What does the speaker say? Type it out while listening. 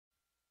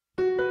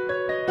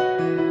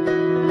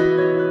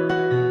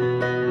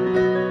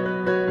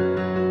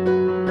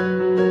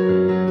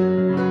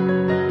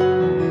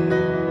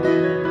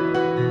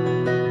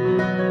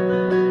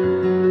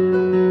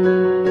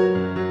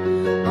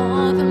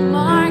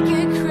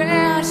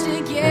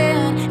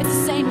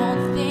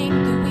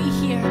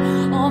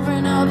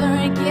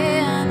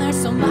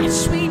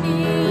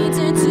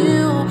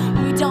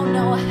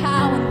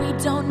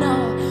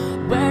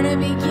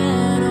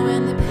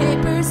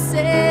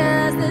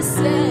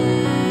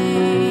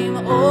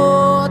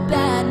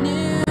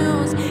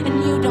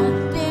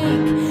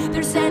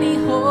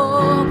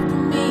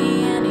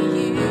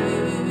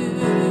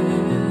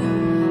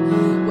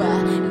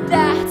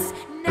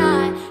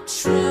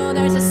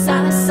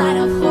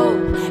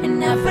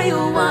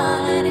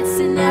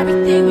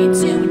everything we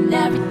do and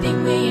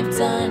everything we've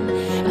done.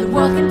 And the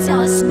world can tell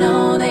us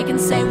no, they can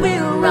say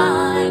we're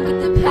wrong, but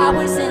the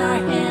power's in our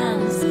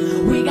hands.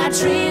 We got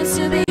dreams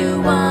to be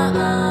one.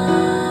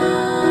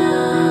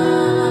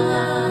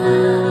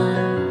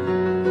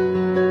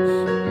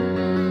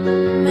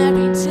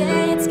 Every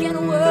day it's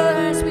getting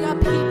worse. We got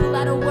people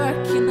out of work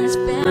and there's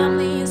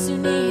families who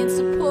need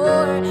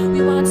support.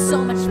 We want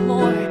so much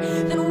more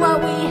than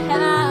what we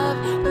have.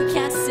 We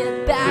can't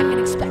sit back and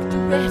expect the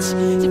rich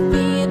to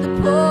feed the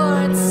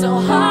poor. It's so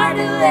hard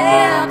to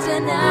lift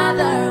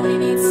another. We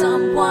need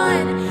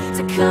someone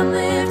to come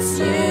lift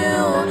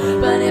you.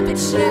 But if it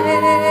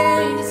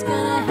change is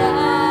gonna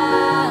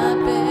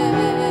happen,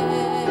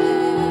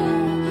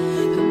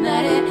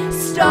 let it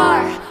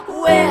start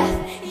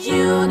with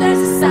you. There's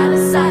a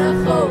silent side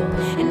of hope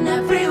in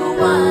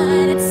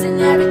everyone. It's in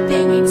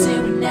everything we do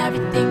and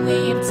everything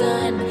we've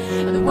done.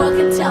 And the world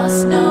can tell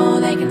us no,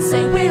 they can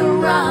say we're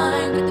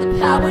wrong, but the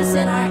power's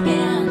in our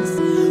hands.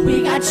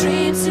 We got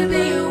dreams to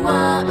be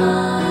one.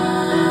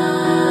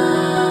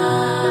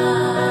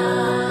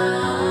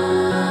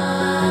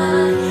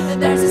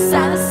 There's a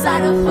silent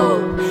side of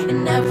hope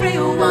in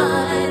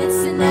everyone.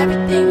 It's in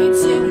everything we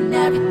do and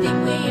everything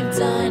we've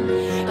done.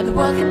 And the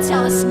world can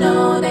tell us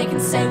no, they can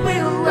say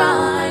we're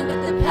wrong, but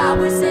the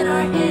power's in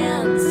our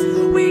hands.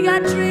 We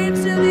got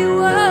dreams to be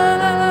one.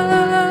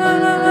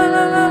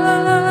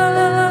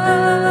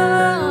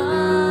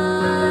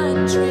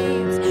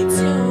 Dreams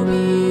to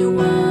be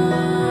one.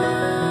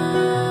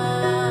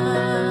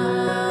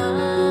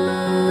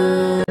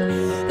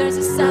 There's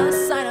a silent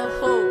side of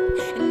hope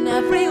in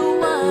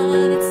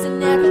everyone. It's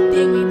in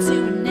everything we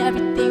do and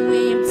everything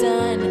we've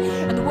done.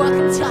 And the world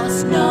can tell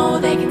us no,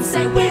 they can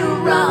say we're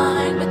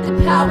wrong, but the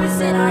power's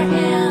in our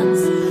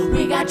hands.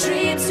 We got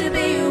dreams to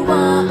be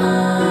one.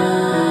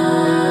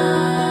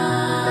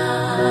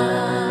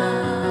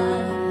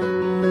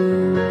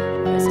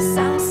 There's a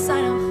silent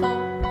side of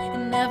hope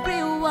in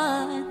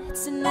everyone.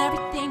 It's in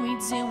everything we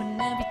do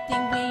and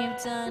everything we've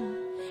done.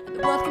 And the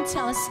world can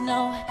tell us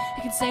no,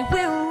 they can say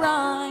we're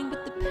wrong,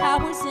 but the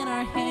power's in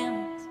our hands.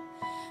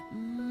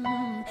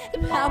 The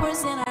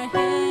power's in our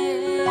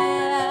hands.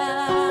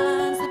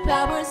 The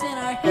power's in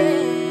our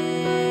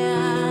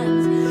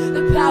hands.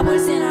 The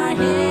power's in our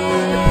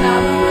hands.